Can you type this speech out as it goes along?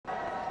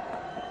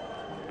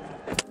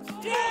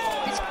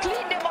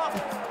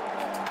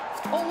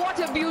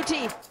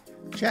beauty.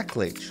 Jack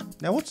Leach.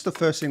 Now what's the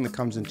first thing that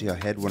comes into your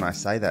head when I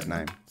say that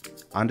name?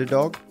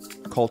 Underdog?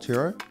 Cult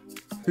hero?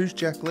 Who's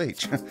Jack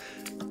Leach?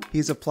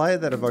 He's a player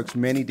that evokes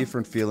many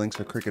different feelings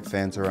for cricket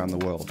fans around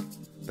the world.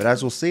 But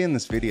as we'll see in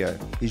this video,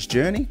 his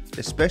journey,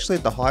 especially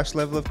at the highest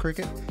level of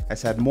cricket,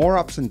 has had more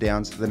ups and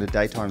downs than a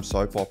daytime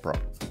soap opera.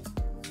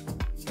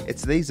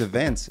 It's these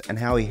events and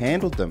how he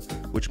handled them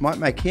which might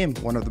make him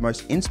one of the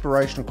most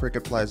inspirational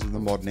cricket players of the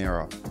modern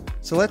era.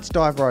 So let's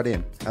dive right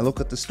in and look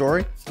at the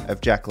story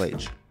of Jack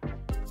Leach.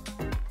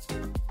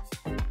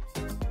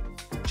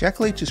 Jack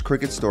Leach's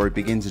cricket story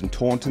begins in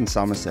Taunton,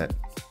 Somerset.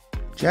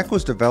 Jack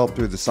was developed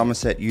through the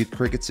Somerset youth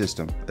cricket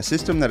system, a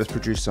system that has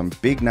produced some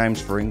big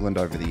names for England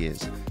over the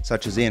years,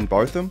 such as Ian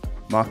Botham,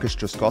 Marcus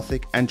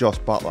Trescothick and Jos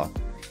Buttler.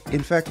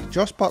 In fact,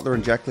 Jos Buttler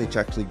and Jack Leach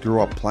actually grew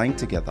up playing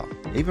together,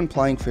 even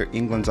playing for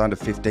England's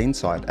under-15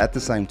 side at the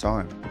same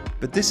time.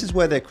 But this is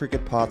where their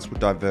cricket paths would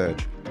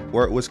diverge,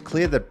 where it was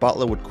clear that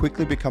Buttler would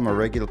quickly become a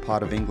regular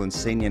part of England's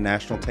senior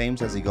national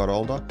teams as he got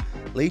older.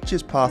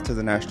 Leach's path to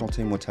the national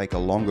team would take a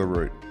longer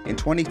route. In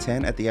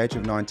 2010, at the age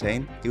of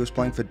 19, he was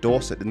playing for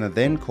Dorset in the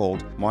then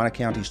called Minor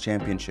Counties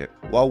Championship,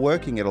 while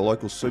working at a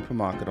local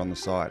supermarket on the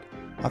side.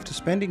 After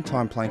spending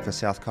time playing for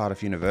South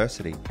Cardiff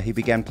University, he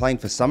began playing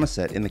for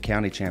Somerset in the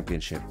county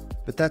championship.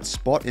 But that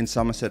spot in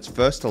Somerset's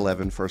first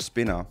 11 for a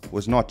spinner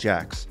was not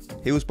Jack's.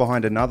 He was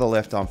behind another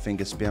left-arm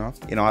finger spinner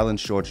in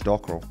Ireland's George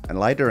Dockrell, and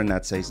later in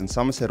that season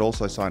Somerset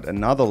also signed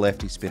another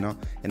lefty spinner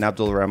in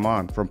Abdul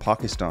Rahman from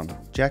Pakistan.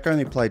 Jack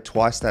only played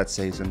twice that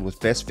season with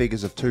best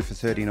figures of 2 for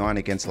 39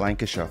 against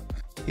Lancashire.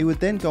 He would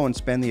then go and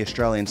spend the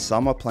Australian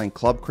summer playing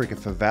club cricket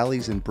for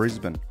Valleys in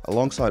Brisbane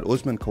alongside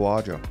Usman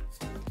Khawaja.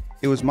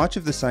 It was much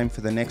of the same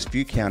for the next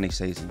few county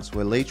seasons,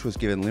 where Leach was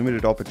given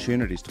limited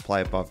opportunities to play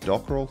above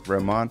Dockrell,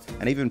 Rahman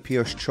and even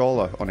Piyush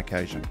Chawla on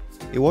occasion.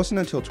 It wasn't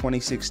until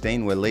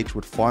 2016 where Leach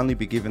would finally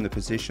be given the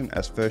position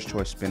as first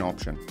choice spin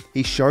option.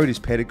 He showed his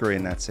pedigree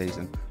in that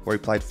season, where he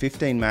played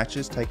 15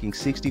 matches, taking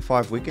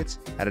 65 wickets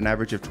at an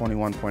average of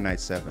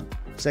 21.87,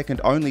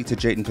 second only to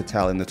Jeetan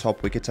Patel in the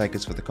top wicket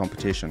takers for the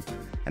competition,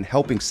 and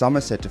helping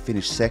Somerset to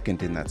finish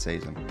second in that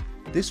season.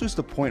 This was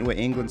the point where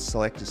England's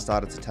selectors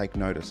started to take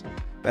notice,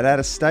 but at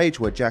a stage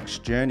where Jack's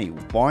journey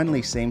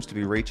finally seems to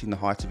be reaching the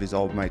heights of his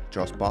old mate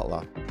Jos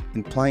Buttler.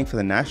 In playing for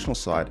the national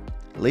side,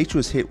 Leach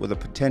was hit with a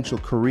potential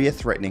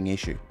career-threatening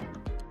issue.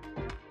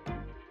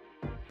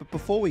 But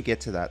before we get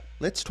to that,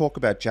 let's talk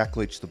about Jack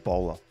Leach the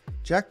bowler.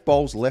 Jack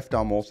bowls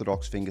left-arm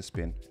orthodox finger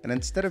spin, and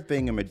instead of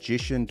being a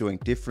magician doing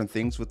different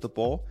things with the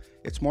ball,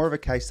 it's more of a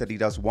case that he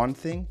does one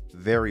thing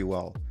very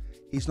well.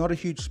 He's not a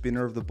huge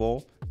spinner of the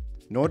ball,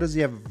 nor does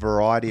he have a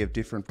variety of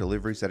different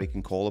deliveries that he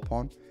can call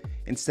upon.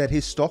 Instead,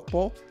 his stock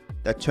ball,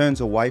 that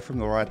turns away from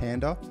the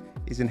right-hander,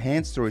 is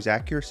enhanced through his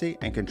accuracy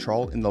and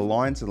control in the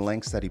lines and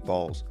lengths that he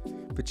bowls.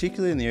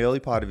 Particularly in the early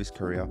part of his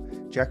career,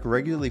 Jack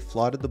regularly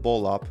flighted the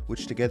ball up,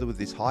 which together with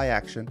his high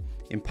action,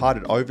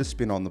 imparted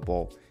overspin on the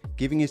ball,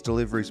 giving his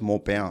deliveries more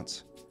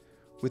bounce.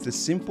 With a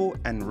simple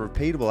and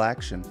repeatable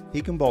action,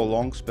 he can bowl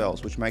long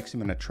spells, which makes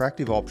him an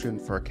attractive option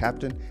for a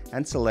captain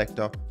and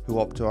selector who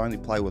opt to only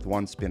play with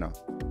one spinner.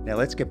 Now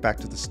let's get back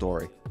to the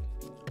story.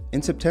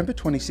 In September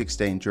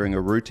 2016, during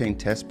a routine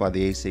test by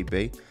the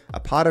ECB, a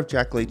part of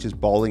Jack Leach's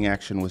bowling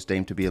action was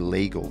deemed to be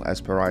illegal as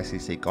per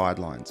ICC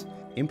guidelines.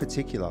 In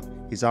particular,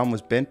 his arm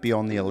was bent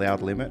beyond the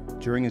allowed limit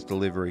during his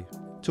delivery.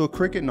 To a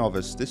cricket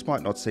novice, this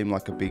might not seem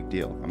like a big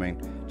deal.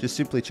 Just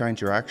simply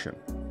change your action.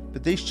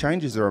 But these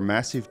changes are a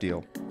massive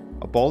deal.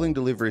 A bowling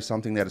delivery is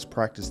something that is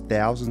practiced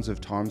thousands of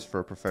times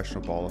for a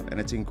professional bowler, and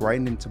it's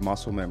ingrained into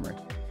muscle memory.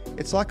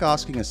 It's like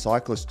asking a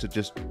cyclist to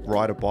just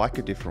ride a bike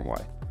a different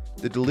way.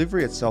 The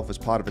delivery itself is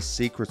part of a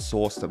secret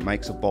sauce that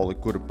makes a bowler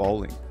good at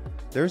bowling.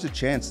 There is a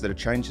chance that a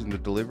change in the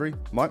delivery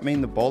might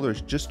mean the bowler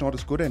is just not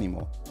as good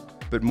anymore.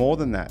 But more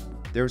than that,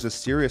 there is a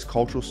serious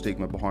cultural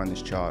stigma behind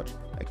this charge,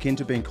 akin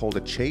to being called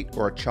a cheat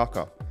or a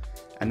chucker.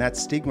 And that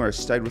stigma has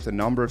stayed with a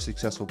number of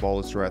successful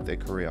bowlers throughout their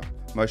career,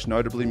 most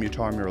notably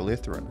Mutai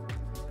Muralitharan.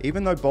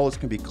 Even though bowlers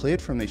can be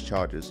cleared from these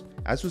charges,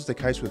 as was the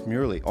case with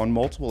Murali on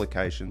multiple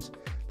occasions,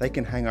 they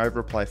can hang over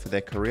a play for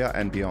their career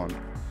and beyond.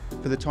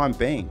 For the time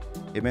being,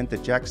 it meant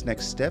that Jack's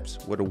next steps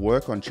were to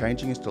work on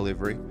changing his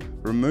delivery,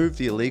 remove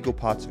the illegal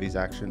parts of his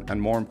action, and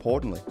more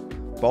importantly,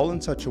 bowl in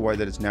such a way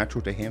that is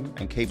natural to him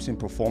and keeps him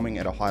performing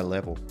at a high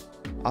level.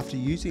 After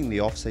using the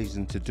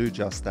off-season to do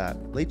just that,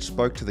 Leach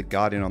spoke to The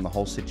Guardian on the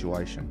whole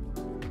situation.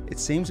 It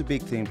seems a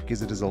big thing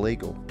because it is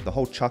illegal. The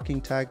whole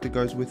chucking tag that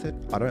goes with it,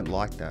 I don't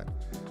like that.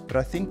 But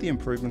I think the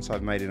improvements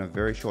I've made in a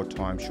very short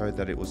time showed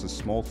that it was a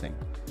small thing,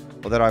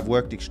 or that I've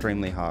worked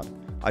extremely hard.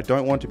 I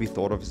don't want to be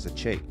thought of as a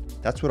cheat.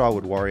 That's what I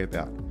would worry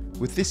about.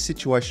 With this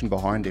situation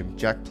behind him,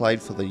 Jack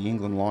played for the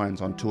England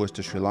Lions on tours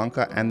to Sri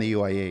Lanka and the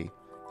UAE.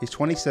 His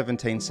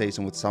 2017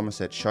 season with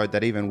Somerset showed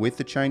that even with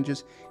the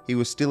changes, he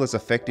was still as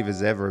effective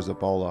as ever as a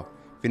bowler,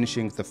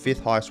 finishing the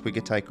 5th highest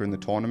wicket taker in the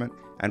tournament,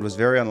 and was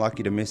very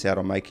unlucky to miss out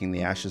on making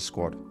the Ashes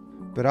squad.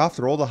 But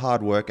after all the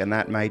hard work and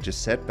that major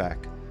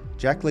setback,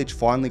 Jack Leach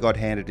finally got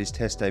handed his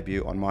Test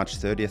debut on March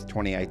 30th,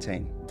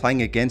 2018,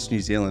 playing against New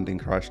Zealand in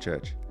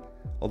Christchurch.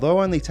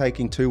 Although only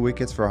taking 2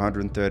 wickets for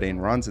 113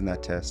 runs in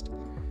that test,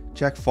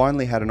 Jack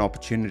finally had an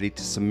opportunity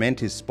to cement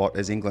his spot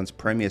as England's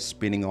premier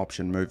spinning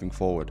option moving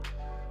forward.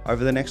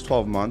 Over the next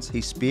 12 months, he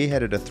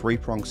spearheaded a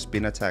 3-pronged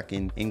spin attack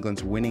in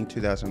England's winning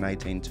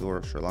 2018 tour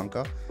of Sri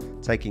Lanka,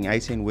 taking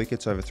 18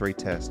 wickets over 3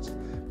 tests,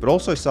 but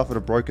also suffered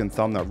a broken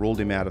thumb that ruled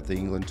him out of the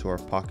England tour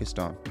of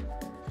Pakistan.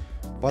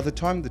 By the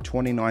time the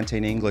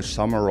 2019 English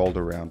summer rolled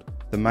around,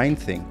 the main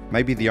thing,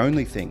 maybe the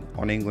only thing,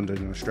 on England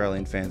and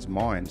Australian fans'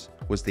 minds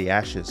was the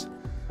Ashes.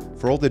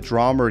 For all the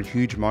drama and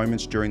huge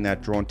moments during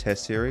that drawn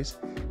test series,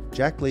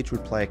 Jack Leach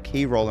would play a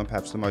key role in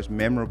perhaps the most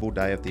memorable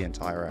day of the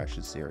entire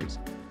Ashes series.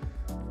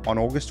 On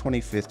August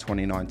 25,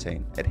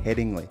 2019, at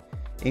Headingley,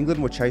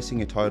 England were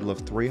chasing a total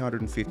of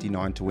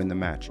 359 to win the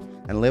match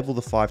and level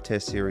the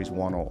 5-test series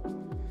 1-all.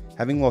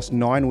 Having lost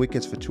 9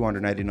 wickets for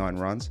 289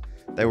 runs,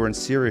 they were in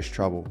serious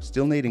trouble,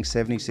 still needing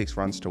 76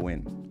 runs to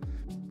win.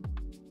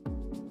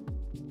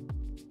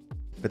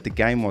 But the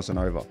game wasn't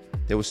over.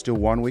 There was still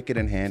 1 wicket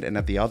in hand, and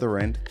at the other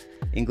end,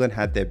 England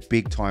had their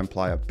big-time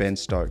player, Ben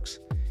Stokes.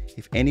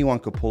 If anyone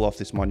could pull off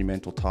this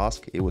monumental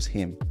task, it was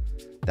him.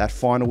 That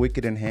final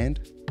wicket in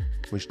hand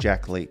was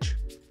Jack Leach.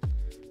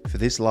 For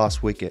this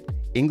last wicket,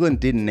 England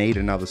didn't need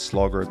another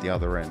slogger at the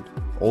other end.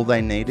 All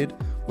they needed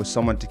was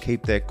someone to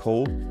keep their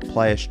cool,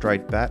 play a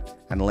straight bat,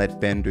 and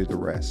let Ben do the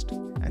rest.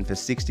 And for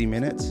 60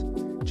 minutes,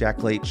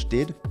 Jack Leach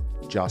did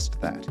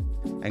just that,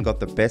 and got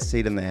the best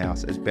seat in the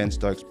house as Ben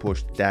Stokes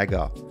pushed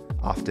dagger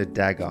after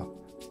dagger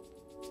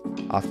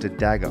after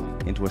dagger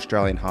into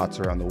Australian hearts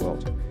around the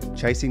world,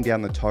 chasing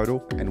down the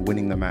total and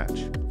winning the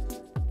match.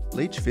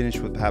 Leach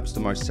finished with perhaps the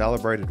most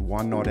celebrated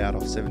 1 not out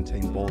of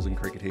 17 balls in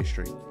cricket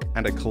history,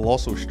 and a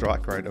colossal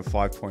strike rate of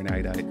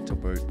 5.88 to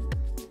boot.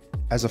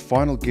 As a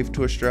final gift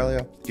to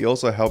Australia, he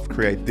also helped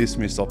create this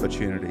missed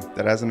opportunity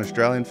that, as an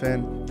Australian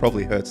fan,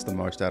 probably hurts the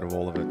most out of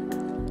all of it.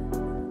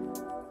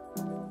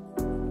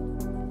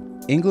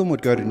 England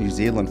would go to New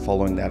Zealand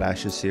following that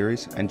Ashes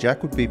series, and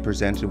Jack would be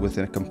presented with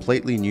a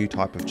completely new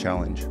type of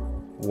challenge.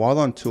 While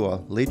on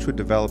tour, Leach would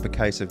develop a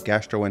case of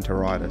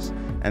gastroenteritis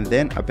and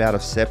then a bout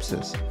of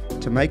sepsis.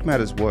 To make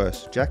matters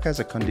worse, Jack has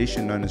a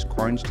condition known as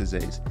Crohn's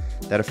disease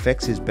that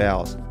affects his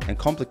bowels and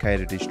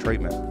complicated his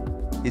treatment.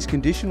 His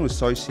condition was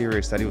so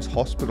serious that he was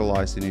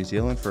hospitalised in New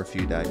Zealand for a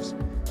few days.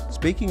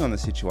 Speaking on the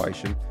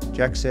situation,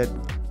 Jack said,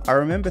 "I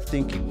remember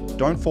thinking,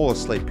 don't fall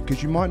asleep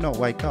because you might not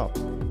wake up.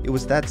 It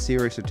was that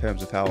serious in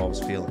terms of how I was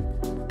feeling.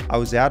 I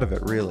was out of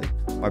it really.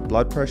 My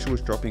blood pressure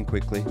was dropping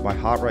quickly, my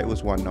heart rate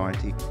was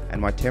 190,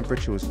 and my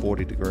temperature was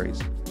 40 degrees.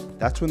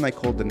 That's when they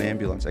called an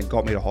ambulance and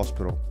got me to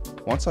hospital.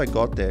 Once I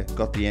got there,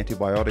 got the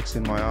antibiotics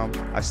in my arm,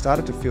 I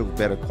started to feel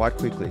better quite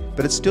quickly,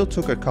 but it still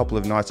took a couple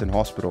of nights in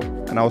hospital,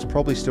 and I was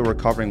probably still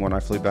recovering when I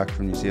flew back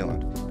from New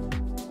Zealand."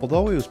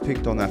 Although he was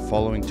picked on that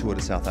following tour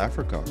to South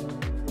Africa,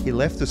 he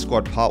left the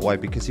squad partway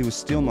because he was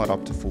still not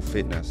up to full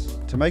fitness.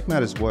 To make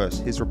matters worse,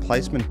 his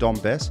replacement Dom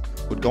Bess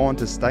would go on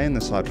to stay in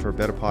the side for a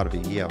better part of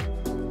a year.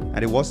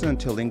 And it wasn't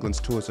until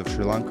England's tours of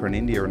Sri Lanka and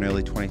India in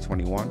early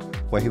 2021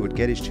 where he would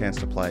get his chance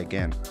to play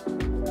again.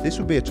 This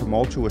would be a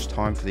tumultuous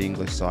time for the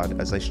English side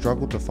as they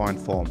struggled to find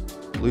form,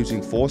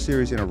 losing 4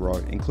 series in a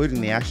row,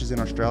 including the Ashes in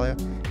Australia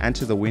and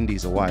to the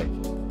Windies away.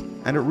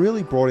 And it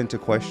really brought into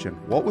question,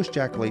 what was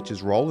Jack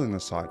Leach's role in the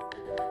side?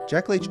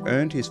 Jack Leach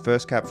earned his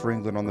first cap for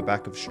England on the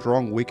back of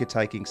strong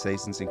wicket-taking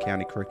seasons in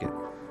county cricket,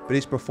 but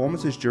his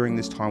performances during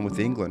this time with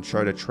England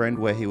showed a trend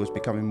where he was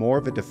becoming more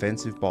of a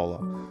defensive bowler,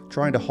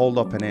 trying to hold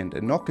up an end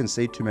and not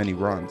concede too many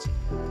runs.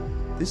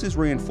 This is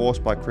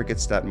reinforced by cricket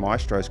stat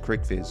maestro's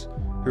CricViz,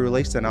 who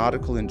released an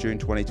article in June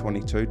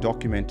 2022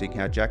 documenting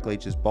how Jack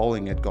Leach's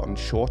bowling had gotten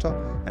shorter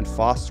and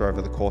faster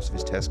over the course of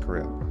his test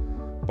career,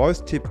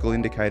 both typical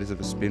indicators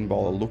of a spin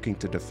bowler looking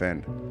to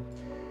defend.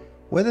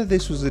 Whether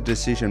this was a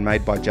decision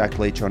made by Jack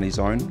Leach on his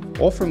own,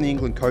 or from the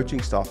England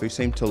coaching staff who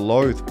seemed to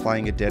loathe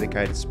playing a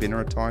dedicated spinner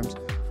at times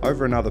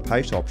over another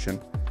pace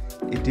option,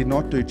 it did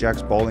not do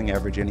Jack's bowling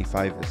average any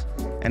favours,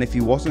 and if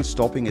he wasn't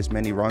stopping as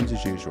many runs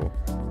as usual,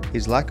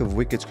 his lack of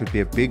wickets could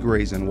be a big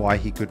reason why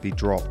he could be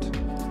dropped.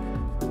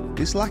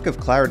 This lack of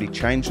clarity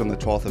changed on the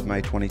 12th of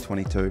May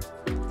 2022,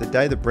 the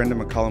day that Brendan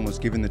McCullum was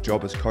given the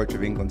job as coach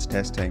of England's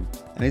Test team,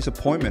 and his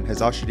appointment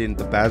has ushered in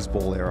the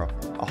Bazball era,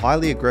 a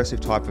highly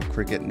aggressive type of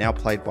cricket now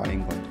played by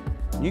England.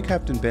 New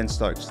captain Ben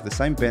Stokes, the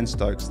same Ben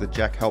Stokes that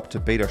Jack helped to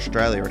beat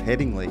Australia at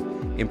Headingley,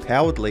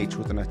 empowered Leach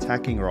with an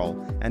attacking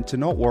role and to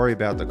not worry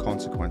about the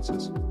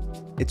consequences.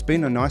 It's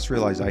been a nice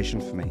realisation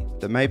for me,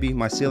 that maybe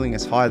my ceiling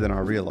is higher than I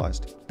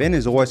realised. Ben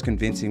is always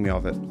convincing me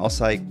of it. I'll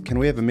say, "Can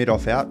we have a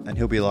mid-off out?" and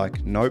he'll be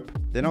like, "Nope."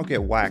 Then I'll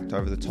get whacked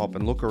over the top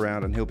and look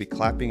around and he'll be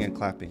clapping and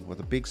clapping with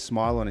a big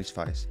smile on his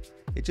face.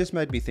 It just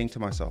made me think to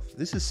myself,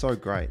 this is so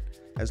great.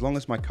 As long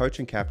as my coach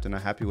and captain are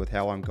happy with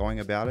how I'm going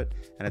about it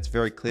and it's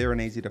very clear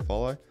and easy to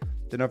follow,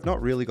 then I've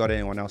not really got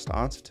anyone else to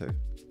answer to.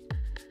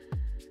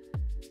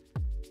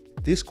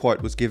 This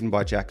quote was given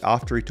by Jack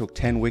after he took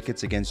 10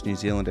 wickets against New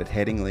Zealand at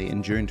Headingley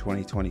in June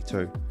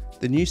 2022.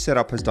 The new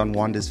setup has done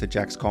wonders for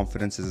Jack's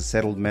confidence as a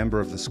settled member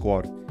of the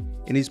squad.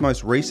 In his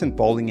most recent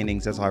bowling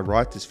innings as I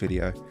write this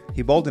video,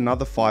 he bowled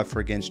another 5 for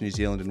against New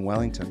Zealand in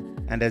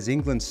Wellington, and as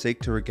England seek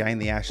to regain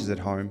the Ashes at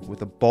home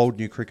with a bold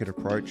new cricket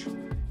approach,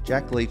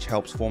 Jack Leach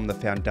helps form the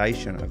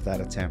foundation of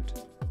that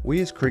attempt. We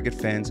as cricket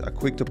fans are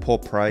quick to pour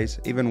praise,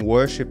 even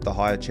worship the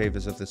high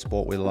achievers of the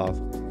sport we love,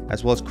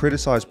 as well as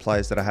criticise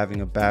players that are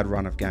having a bad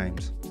run of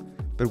games.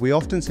 But we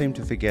often seem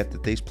to forget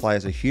that these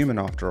players are human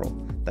after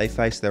all. They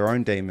face their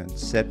own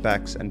demons,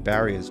 setbacks and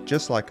barriers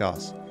just like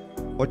us.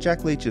 What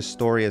Jack Leach's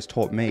story has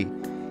taught me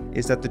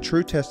is that the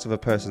true test of a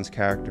person's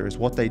character is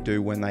what they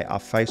do when they are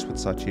faced with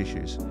such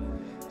issues.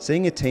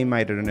 Seeing a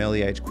teammate at an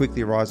early age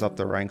quickly rise up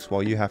the ranks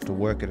while you have to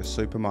work at a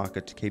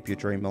supermarket to keep your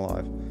dream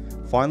alive.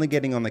 Finally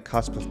getting on the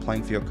cusp of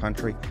playing for your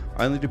country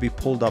only to be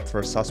pulled up for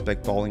a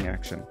suspect bowling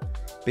action.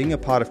 Being a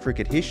part of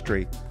cricket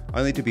history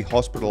only to be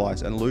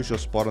hospitalised and lose your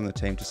spot on the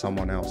team to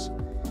someone else.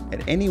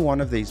 At any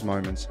one of these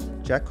moments,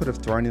 Jack could have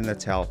thrown in the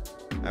towel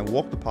and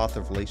walked the path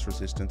of least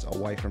resistance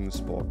away from the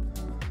sport.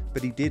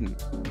 But he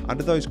didn't.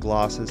 Under those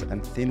glasses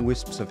and thin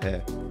wisps of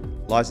hair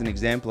lies an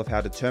example of how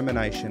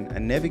determination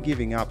and never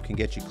giving up can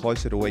get you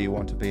closer to where you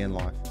want to be in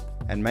life.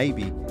 And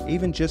maybe,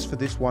 even just for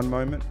this one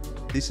moment,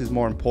 this is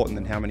more important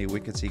than how many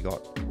wickets he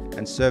got,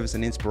 and serve as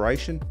an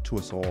inspiration to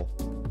us all.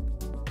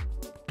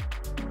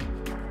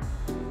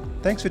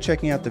 Thanks for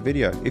checking out the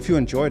video. If you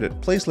enjoyed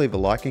it, please leave a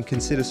like and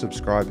consider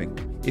subscribing.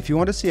 If you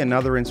want to see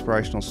another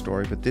inspirational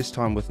story, but this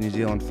time with New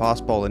Zealand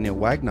fast bowler Neil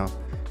Wagner,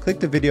 click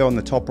the video on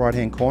the top right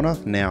hand corner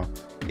now.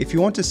 If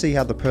you want to see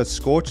how the Perth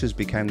Scorchers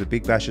became the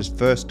Big Bash's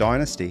first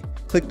dynasty,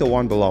 click the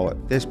one below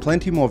it. There's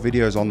plenty more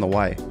videos on the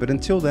way, but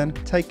until then,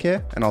 take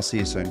care and I'll see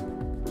you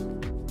soon.